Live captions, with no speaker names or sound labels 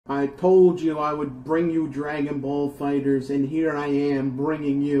I told you I would bring you Dragon Ball FighterZ, and here I am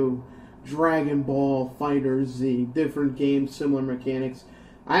bringing you Dragon Ball FighterZ. Different games, similar mechanics.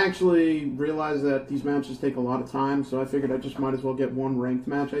 I actually realized that these matches take a lot of time, so I figured I just might as well get one ranked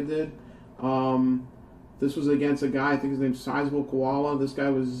match I did. This was against a guy, I think his name's Sizable Koala. This guy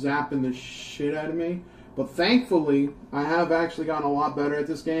was zapping the shit out of me. But thankfully, I have actually gotten a lot better at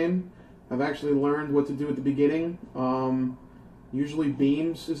this game. I've actually learned what to do at the beginning. Usually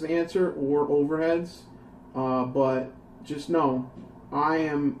beams is the answer, or overheads. But just know, I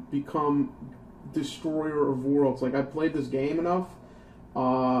am become destroyer of worlds. Like, I've played this game enough,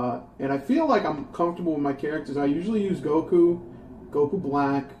 and I feel like I'm comfortable with my characters. I usually use Goku, Goku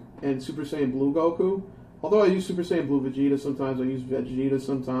Black, and Super Saiyan Blue Goku. Although I use Super Saiyan Blue Vegeta sometimes, I use Vegeta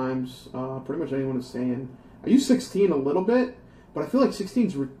sometimes. Pretty much anyone is Saiyan. I use 16 a little bit, but I feel like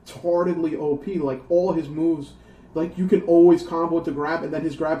 16's retardedly OP. Like, all his moves, like, you can always combo to grab, and then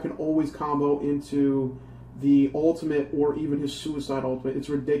his grab can always combo into the ultimate or even his suicide ultimate. It's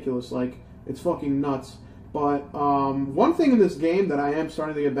ridiculous. Like, it's fucking nuts. But one thing in this game that I am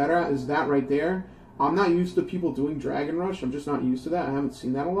starting to get better at is that right there. I'm not used to people doing Dragon Rush. I'm just not used to that. I haven't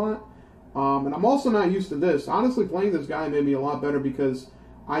seen that a lot. And I'm also not used to this. Honestly, playing this guy made me a lot better because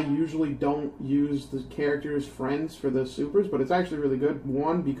I usually don't use the character's friends for the supers, but it's actually really good.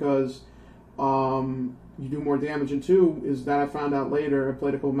 One, because you do more damage, and two, is that I found out later, I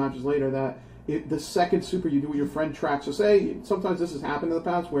played a couple matches later, that the second super you do with your friend tracks. So say, sometimes this has happened in the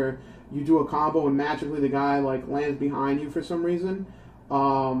past where you do a combo and magically the guy like lands behind you for some reason.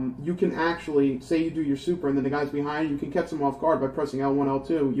 You can actually, say you do your super and then the guy's behind you, you can catch them off guard by pressing L1,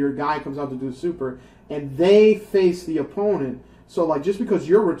 L2. Your guy comes out to do the super, and they face the opponent. So, like, just because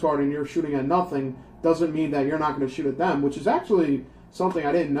you're retarded and you're shooting at nothing doesn't mean that you're not going to shoot at them, which is actually something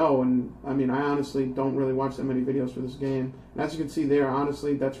I didn't know. And, I mean, I honestly don't really watch that many videos for this game. And as you can see there,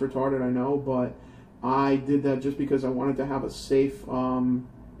 honestly, that's retarded, I know, but I did that just because I wanted to have a safe,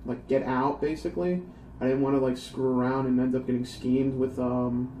 like, get out, basically. I didn't want to, like, screw around and end up getting schemed with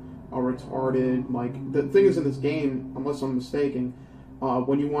a retarded, like, the thing is in this game, unless I'm mistaken,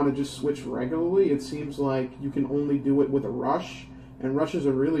 when you want to just switch regularly, it seems like you can only do it with a rush, and rushes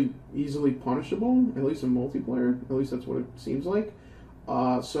are really easily punishable, at least in multiplayer, at least that's what it seems like.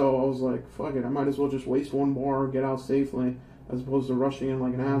 So I was like, fuck it, I might as well just waste one bar, get out safely, as opposed to rushing in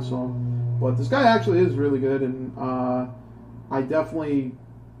like an asshole. But this guy actually is really good, and I definitely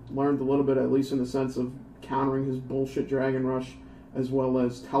learned a little bit, at least in the sense of countering his bullshit Dragon Rush, as well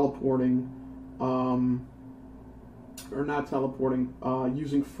as teleporting, or not teleporting,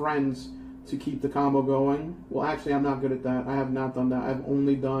 using friends to keep the combo going. Well, actually, I'm not good at that. I have not done that. I've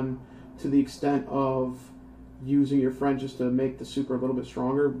only done to the extent of using your friend just to make the super a little bit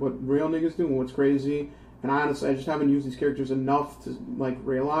stronger. What real niggas do, and what's crazy, and honestly, I just haven't used these characters enough to, like,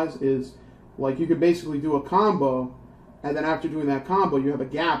 realize, is, like, you could basically do a combo, and then after doing that combo, you have a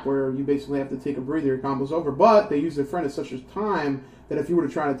gap where you basically have to take a breather, your combo's over. But they use their friend at such a time that if you were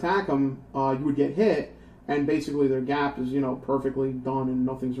to try to attack them, you would get hit, and basically their gap is, you know, perfectly done and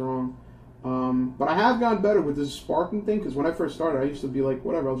nothing's wrong. But I have gotten better with this sparking thing, because when I first started, I used to be like,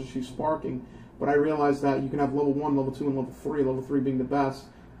 whatever, I'll just use sparking. But I realized that you can have level 1, level 2, and level 3, level 3 being the best.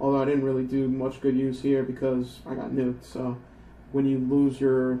 Although I didn't really do much good use here because I got nuked, so when you lose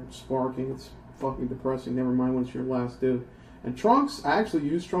your sparking, it's fucking depressing, never mind when it's your last dude. And Trunks, I actually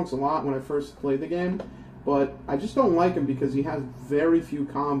used Trunks a lot when I first played the game, but I just don't like him because he has very few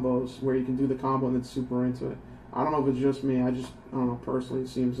combos where you can do the combo and then super into it. I don't know if it's just me, I don't know, personally it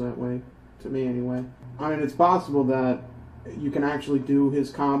seems that way, to me anyway. I mean, it's possible that you can actually do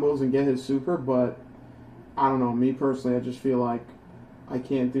his combos and get his super, but I don't know, me personally, I just feel like I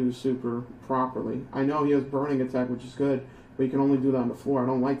can't do super properly. I know he has burning attack, which is good, but you can only do that on the floor. I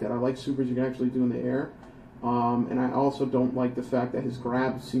don't like that. I like supers you can actually do in the air. And I also don't like the fact that his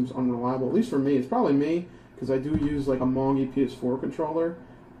grab seems unreliable, at least for me. It's probably me, because I do use like a Mongi PS4 controller.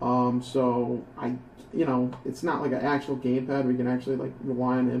 So you know, it's not like an actual gamepad where you can actually like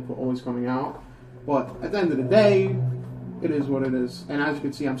rely on the input always coming out. But at the end of the day, it is what it is. And as you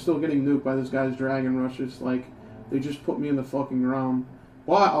can see, I'm still getting nuked by this guy's Dragon Rushes. Like, they just put me in the fucking realm.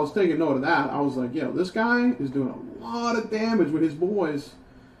 But I was taking note of that. I was like, yo, this guy is doing a lot of damage with his boys.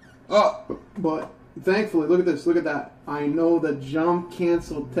 But thankfully, look at this, look at that. I know the jump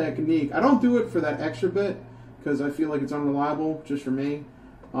cancel technique. I don't do it for that extra bit because I feel like it's unreliable just for me.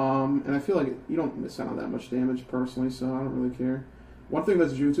 And I feel like you don't miss out on that much damage personally, so I don't really care. One thing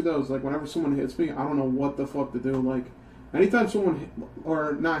that's jutsu though is like whenever someone hits me, I don't know what the fuck to do. Like anytime someone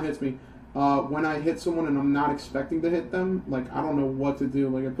hits me, when I hit someone and I'm not expecting to hit them, like I don't know what to do.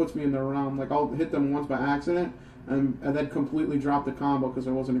 Like it puts me in the realm. Like I'll hit them once by accident, and then completely drop the combo because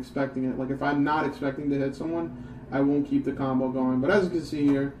I wasn't expecting it. Like, if I'm not expecting to hit someone, I won't keep the combo going. But as you can see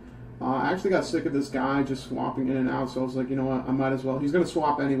here, I actually got sick of this guy just swapping in and out, so I was like, you know what, I might as well. He's going to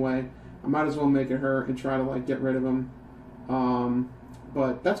swap anyway. I might as well make it hurt and try to, like, get rid of him.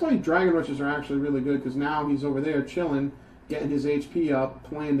 But that's why Dragon Rushes are actually really good, because now he's over there chilling, getting his HP up,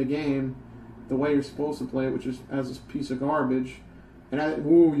 playing the game the way you're supposed to play it, which is as a piece of garbage. And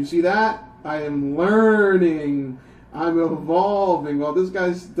ooh, you see that? I am learning. I'm evolving. While this guy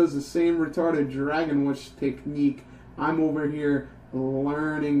does the same retarded Dragon Rush technique, I'm over here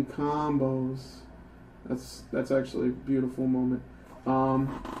learning combos. That's actually a beautiful moment.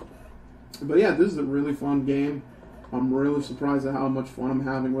 But yeah, this is a really fun game. I'm really surprised at how much fun I'm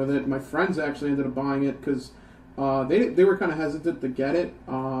having with it. My friends actually ended up buying it because they were kind of hesitant to get it.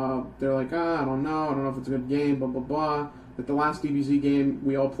 They're like, I don't know if it's a good game, blah, blah, blah. But the last DBZ game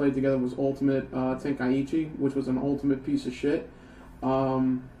we all played together was Ultimate Tenkaichi, which was an ultimate piece of shit.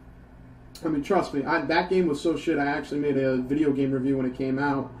 I mean, trust me, that game was so shit, I actually made a video game review when it came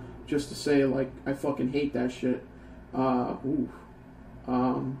out, just to say, like, I fucking hate that shit.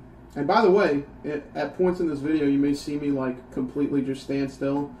 And by the way, at points in this video, you may see me, like, completely just stand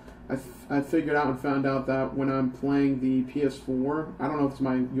still. I figured out and found out that when I'm playing the PS4, I don't know if it's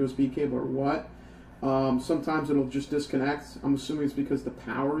my USB cable or what, sometimes it'll just disconnect. I'm assuming it's because the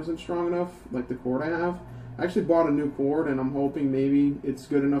power isn't strong enough, like the cord I have. I actually bought a new cord, and I'm hoping maybe it's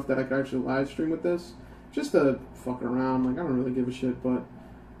good enough that I could actually live stream with this, just to fuck around. Like, I don't really give a shit, but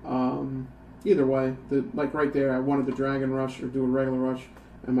either way, like right there, I wanted the Dragon Rush or do a regular rush,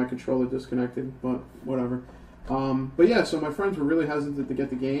 and my controller disconnected, but whatever. But yeah, so my friends were really hesitant to get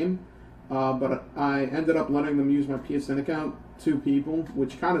the game, but I ended up letting them use my PSN account, 2 people,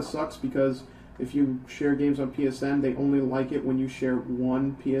 which kind of sucks because if you share games on PSN, they only like it when you share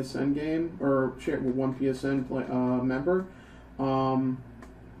one PSN game, or share it with one PSN member. And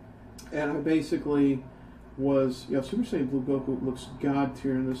I basically was, Super Saiyan Blue Goku looks god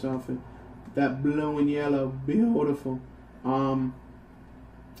tier in this outfit. That blue and yellow, beautiful.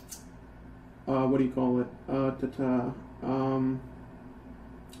 What do you call it?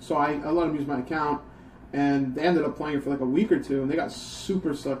 So I let them use my account, and they ended up playing it for like a week or two, and they got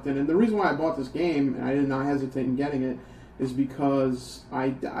super sucked in. And the reason why I bought this game, and I did not hesitate in getting it, is because I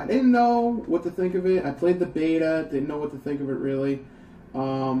didn't know what to think of it. I played the beta, didn't know what to think of it really.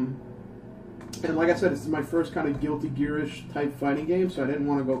 And like I said, it's my first kind of Guilty Gear-ish type fighting game, so I didn't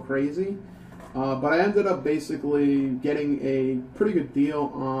want to go crazy. But I ended up basically getting a pretty good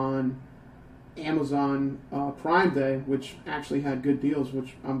deal on Amazon Prime Day, which actually had good deals,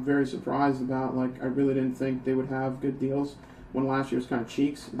 which I'm very surprised about. Like, I really didn't think they would have good deals when last year was kind of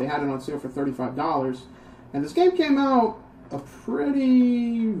cheeks. They had it on sale for $35, and this game came out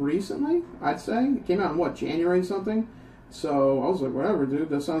pretty recently, I'd say. It came out in, what, January something? So I was like, whatever, dude,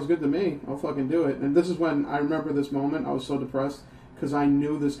 that sounds good to me. I'll fucking do it. And this is when I remember this moment. I was so depressed because I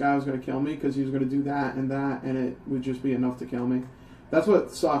knew this guy was going to kill me because he was going to do that, and it would just be enough to kill me. That's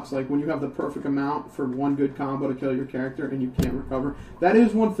what sucks, like, when you have the perfect amount for one good combo to kill your character and you can't recover. That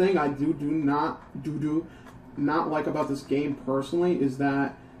is one thing I do not like about this game personally, is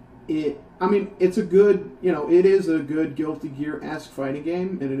that it's a good, it is a good Guilty Gear-esque fighting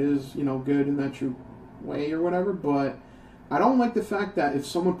game, and it is, good in that true way or whatever, but I don't like the fact that if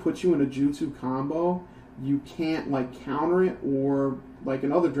someone puts you in a jutsu combo, you can't, like, counter it, or, like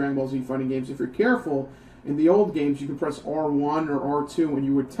in other Dragon Ball Z fighting games, if you're careful, in the old games, you could press R1 or R2 and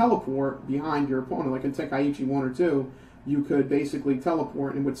you would teleport behind your opponent. Like in Tenkaichi 1 or 2, you could basically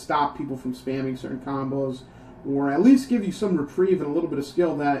teleport and would stop people from spamming certain combos, or at least give you some reprieve and a little bit of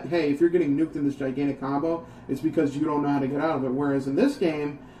skill that, hey, if you're getting nuked in this gigantic combo, it's because you don't know how to get out of it. Whereas in this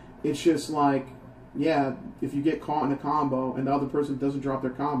game, it's just like, yeah, if you get caught in a combo and the other person doesn't drop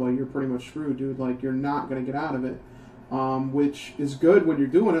their combo, you're pretty much screwed, dude. Like, you're not going to get out of it. Which is good when you're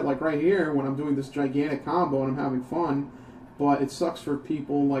doing it, like right here, when I'm doing this gigantic combo and I'm having fun, but it sucks for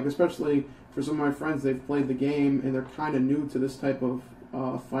people, like, especially for some of my friends, they've played the game and they're kind of new to this type of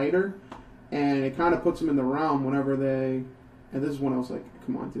fighter, and it kind of puts them in the realm whenever they, and this is when I was like,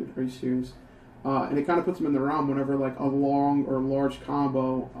 come on, dude, are you serious? And it kind of puts them in the realm whenever, like, a long or large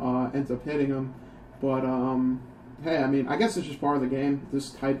combo ends up hitting them, but, hey, I mean, I guess it's just part of the game,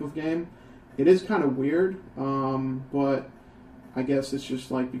 this type of game. It is kind of weird, but I guess it's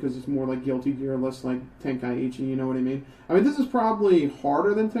just like, because it's more like Guilty Gear, less like Tenkaichi, you know what I mean? I mean, this is probably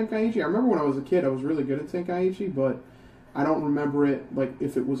harder than Tenkaichi. I remember when I was a kid, I was really good at Tenkaichi, but I don't remember it, like,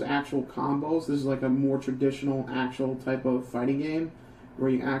 if it was actual combos. This is like a more traditional, actual type of fighting game, where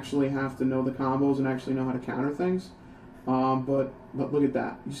you actually have to know the combos and actually know how to counter things. But look at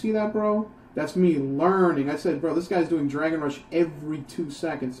that. You see that, bro? That's me learning. I said, bro, this guy's doing Dragon Rush every 2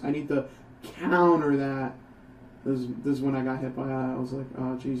 seconds. I need to counter that. This is when I got hit by that. I was like,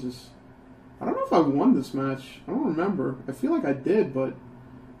 oh, Jesus. I don't know if I won this match. I don't remember. I feel like I did, but...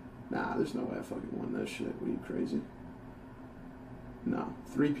 Nah, there's no way I fucking won that shit. What are you, crazy? No.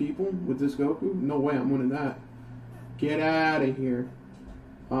 3 people with this Goku? No way I'm winning that. Get out of here.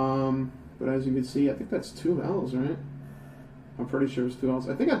 But as you can see, I think that's 2 L's, right? I'm pretty sure it's 2 L's.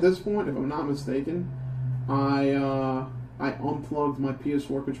 I think at this point, if I'm not mistaken, I unplugged my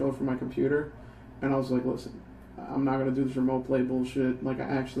PS4 controller from my computer, and I was like, listen, I'm not going to do this remote play bullshit. Like, I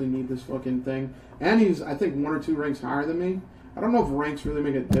actually need this fucking thing. And he's, I think, 1 or 2 ranks higher than me. I don't know if ranks really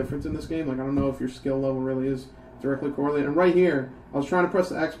make a difference in this game. Like, I don't know if your skill level really is directly correlated. And right here, I was trying to press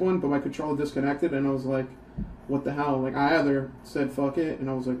the X button, but my controller disconnected, and I was like, what the hell? Like, I either said fuck it, and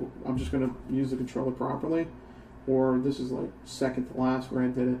I was like, I'm just going to use the controller properly, or this is like second to last where I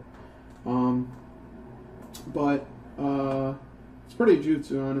did it. But it's pretty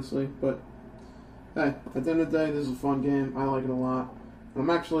jutsu, honestly. But hey, at the end of the day, this is a fun game. I like it a lot. I'm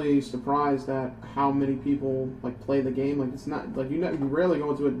actually surprised at how many people like play the game. Like, it's not like you rarely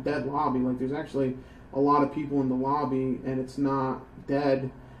go into a dead lobby. Like, there's actually a lot of people in the lobby, and it's not dead.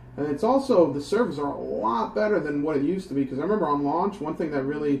 And it's also, the servers are a lot better than what it used to be. Because I remember on launch, one thing that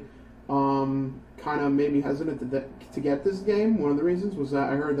really kind of made me hesitant to get this game, one of the reasons was that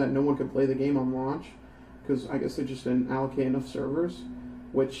I heard that no one could play the game on launch. Because I guess they just didn't allocate enough servers.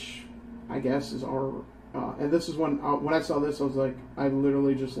 Which I guess is our... and this is when I saw this, I was like, I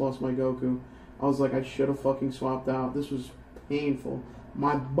literally just lost my Goku. I was like, I should have fucking swapped out. This was painful.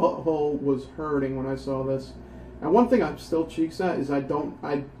 My butthole was hurting when I saw this. And one thing I'm still cheeks at is I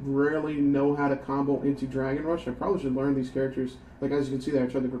rarely know how to combo into Dragon Rush. I probably should learn these characters. Like, as you can see there, I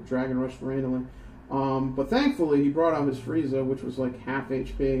tried to go Dragon Rush randomly. But thankfully, he brought out his Frieza, which was like half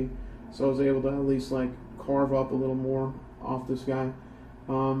HP. So I was able to at least like carve up a little more off this guy.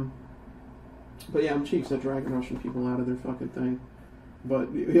 But yeah, I'm cheeks at Dragon Rushing people out of their fucking thing.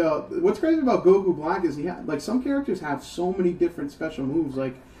 But yeah, what's crazy about Goku Black is like some characters have so many different special moves.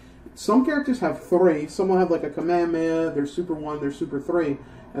 Like some characters have 3. Some will have like a Kamehameha, their Super 1, their Super 3.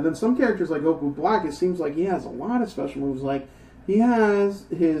 And then some characters like Goku Black, it seems like he has a lot of special moves. Like he has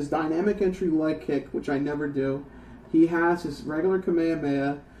his dynamic entry leg kick, which I never do. He has his regular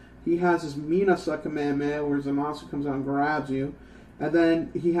Kamehameha. He has his Minasa Kamehameha, where Zamasu comes out and grabs you. And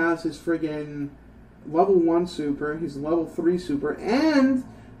then he has his friggin' level 1 super, he's level 3 super, and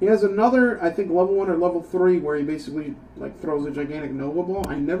he has another, I think, level 1 or level 3, where he basically, like, throws a gigantic Nova Ball.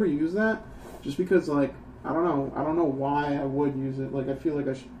 I never use that, just because, like, I don't know why I would use it. Like, I feel like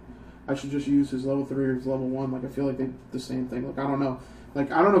I should just use his level 3 or his level 1. Like, I feel like they're the same thing. Like, I don't know.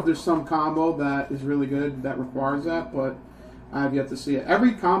 Like, I don't know if there's some combo that is really good that requires that, but I have yet to see it.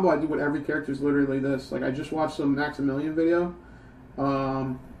 Every combo I do with every character is literally this. Like, I just watched some Maximillion video.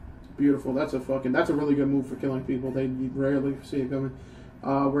 Beautiful. That's a really good move for killing people. They rarely see it coming.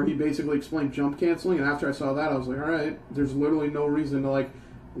 Where he basically explained jump canceling, and after I saw that, I was like, all right, there's literally no reason to like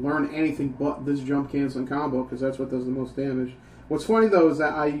learn anything but this jump canceling combo, because that's what does the most damage. What's funny though is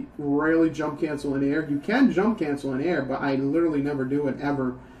that I rarely jump cancel in air. You can jump cancel in air, but I literally never do it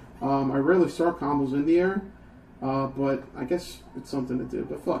ever. I rarely start combos in the air. But I guess it's something to do.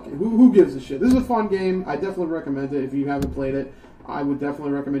 But fuck it. Who gives a shit? This is a fun game. I definitely recommend it. If you haven't played it, I would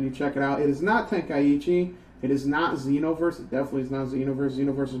definitely recommend you check it out. It is not Tenkaichi. It is not Xenoverse. It definitely is not Xenoverse.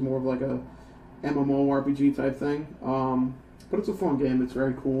 Xenoverse is more of like a MMORPG type thing. But it's a fun game. It's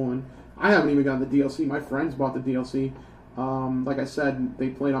very cool. And I haven't even gotten the DLC. My friends bought the DLC. Like I said, they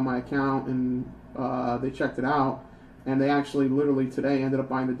played on my account and they checked it out. And they actually, literally today, ended up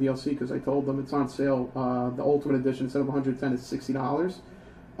buying the DLC because I told them it's on sale. The Ultimate Edition, instead of $110, is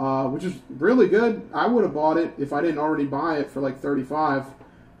 $60, which is really good. I would have bought it if I didn't already buy it for like $35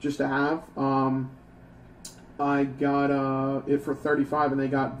 just to have. I got it for $35, and they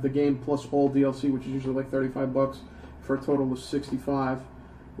got the game plus all DLC, which is usually like $35, for a total of $65,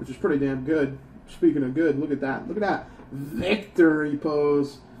 which is pretty damn good. Speaking of good, look at that. Look at that victory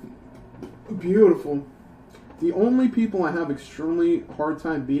pose. Beautiful. The only people I have extremely hard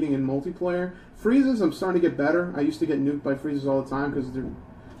time beating in multiplayer, Frieza's, I'm starting to get better. I used to get nuked by Frieza's all the time because their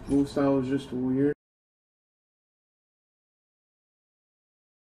move style is just weird.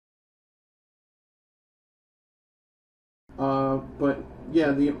 But yeah,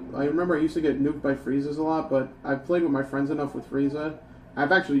 I remember I used to get nuked by Frieza's a lot, but I've played with my friends enough with Frieza.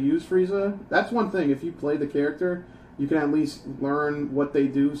 I've actually used Frieza. That's one thing, if you play the character, you can at least learn what they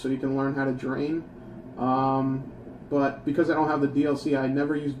do so you can learn how to drain. But because I don't have the DLC, I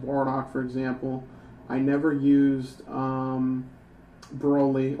never used Bardock, for example. I never used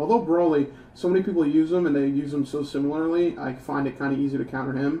Broly. Although Broly, so many people use him and they use him so similarly, I find it kind of easy to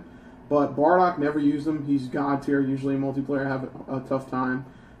counter him. But Bardock, never used him. He's god tier. Usually in multiplayer, I have a tough time.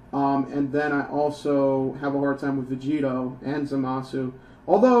 And then I also have a hard time with Vegito and Zamasu.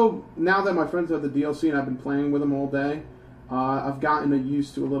 Although, now that my friends have the DLC and I've been playing with them all day, I've gotten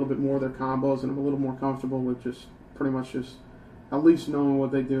used to a little bit more of their combos, and I'm a little more comfortable with just pretty much just at least knowing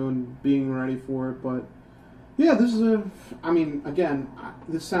what they do and being ready for it. But yeah, this is I mean, again,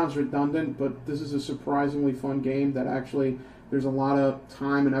 this sounds redundant, but this is a surprisingly fun game that actually there's a lot of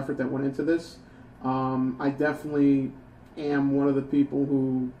time and effort that went into this. I definitely am one of the people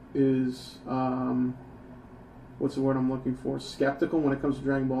who is, what's the word I'm looking for, skeptical when it comes to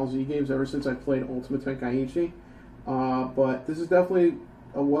Dragon Ball Z games ever since I played Ultimate Tenkaichi. But this is definitely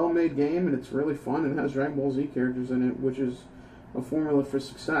a well-made game, and it's really fun, and it has Dragon Ball Z characters in it, which is a formula for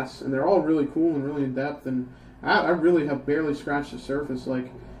success. And they're all really cool and really in-depth, and I really have barely scratched the surface.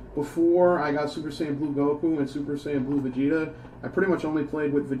 Like, before I got Super Saiyan Blue Goku and Super Saiyan Blue Vegeta, I pretty much only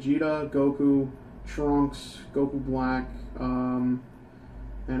played with Vegeta, Goku, Trunks, Goku Black, and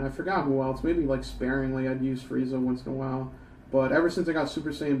I forgot who else. Maybe, like, sparingly I'd use Frieza once in a while. But ever since I got Super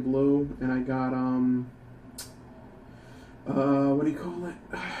Saiyan Blue and I got, what do you call it?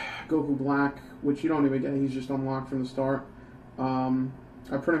 Goku Black, which you don't even get, he's just unlocked from the start.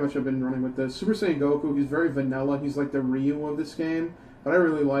 I pretty much have been running with this. Super Saiyan Goku, he's very vanilla. He's like the Ryu of this game, but I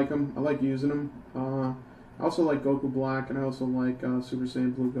really like him. I like using him. I also like Goku Black, and I also like Super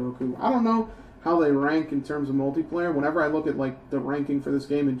Saiyan Blue Goku. I don't know how they rank in terms of multiplayer. Whenever I look at like the ranking for this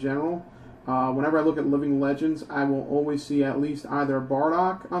game in general, whenever I look at Living Legends, I will always see at least either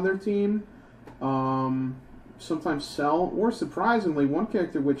Bardock on their team, sometimes Cell, or surprisingly, one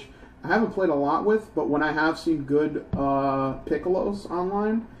character which I haven't played a lot with, but when I have seen good Piccolos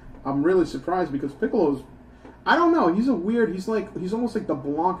online, I'm really surprised because Piccolo's, I don't know, he's almost like the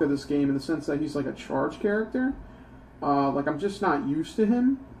Blanc of this game in the sense that he's like a charge character. Like, I'm just not used to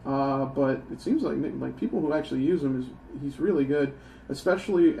him, but it seems like people who actually use him, he's really good,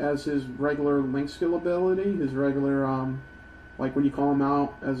 especially as his regular link skill ability, his regular, like when you call him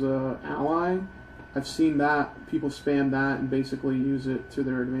out as a ally. I've seen that, people spam that and basically use it to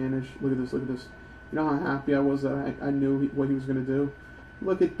their advantage. Look at this, look at this. You know how happy I was that I knew what he was going to do?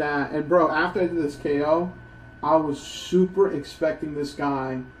 Look at that. And bro, after I did this KO, I was super expecting this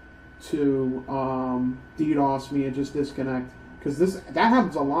guy to DDoS me and just disconnect. Because that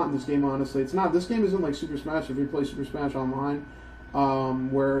happens a lot in this game, honestly. This game isn't like Super Smash if you play Super Smash Online,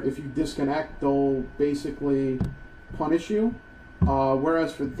 where if you disconnect, they'll basically punish you.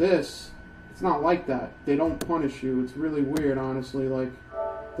 Whereas for this, it's not like that. They don't punish you. It's really weird, honestly. Like,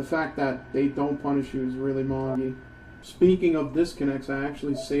 the fact that they don't punish you is really mongy. Speaking of disconnects, I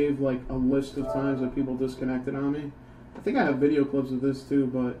actually saved like a list of times that people disconnected on me. I think I have video clips of this too,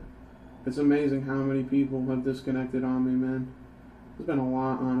 but it's amazing how many people have disconnected on me, man. There's been a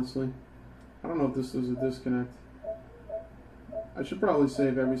lot, honestly. I don't know if this is a disconnect. I should probably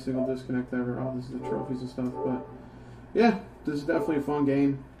save every single disconnect ever. Oh, this is the trophies and stuff, but yeah, this is definitely a fun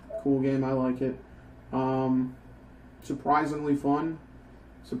game. Cool game, I like it. Surprisingly fun,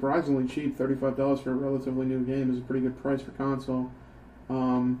 surprisingly cheap. $35 for a relatively new game is a pretty good price for console.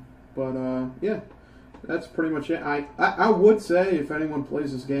 Yeah, that's pretty much it. I would say if anyone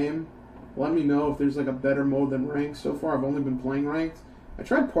plays this game, let me know if there's like a better mode than ranked. So far, I've only been playing ranked. I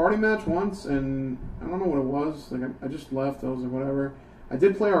tried party match once, and I don't know what it was. Like I just left. I was like, whatever. I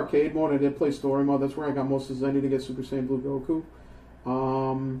did play arcade mode. I did play story mode. That's where I got most of Zenny to get Super Saiyan Blue Goku.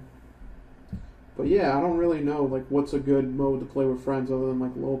 But yeah, I don't really know like what's a good mode to play with friends other than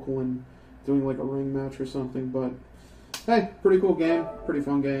like local and doing like a ring match or something. But hey, pretty cool game, pretty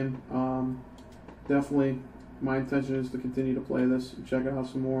fun game. Definitely, my intention is to continue to play this and check it out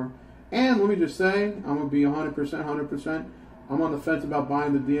some more. And let me just say, I'm gonna be 100%. I'm on the fence about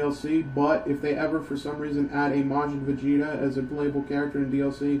buying the DLC, but if they ever for some reason add a Majin Vegeta as a playable character in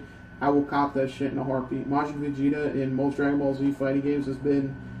DLC, I will cop that shit in a heartbeat. Majin Vegeta in most Dragon Ball Z fighting games has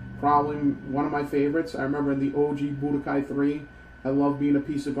been probably one of my favorites. I remember in the OG Budokai 3, I loved being a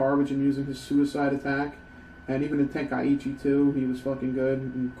piece of garbage and using his suicide attack. And even in Tenkaichi 2, he was fucking good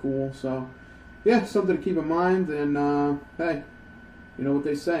and cool. So, yeah, something to keep in mind. And, hey, you know what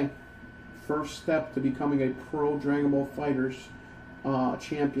they say. First step to becoming a pro Dragon Ball FighterZ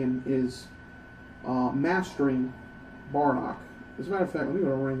champion is mastering Bardock. As a matter of fact, let me go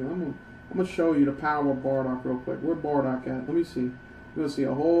to ranking. I'm gonna show you the power of Bardock real quick. Where's Bardock at? Let me see. You're gonna see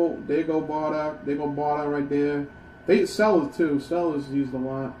a whole. There go Bardock. There go Bardock right there. Cell is too. Cell is used a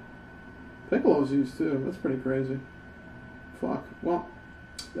lot. Piccolo's used too. That's pretty crazy. Fuck. Well,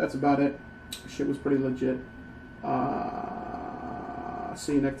 that's about it. Shit was pretty legit.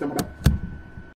 See you next time.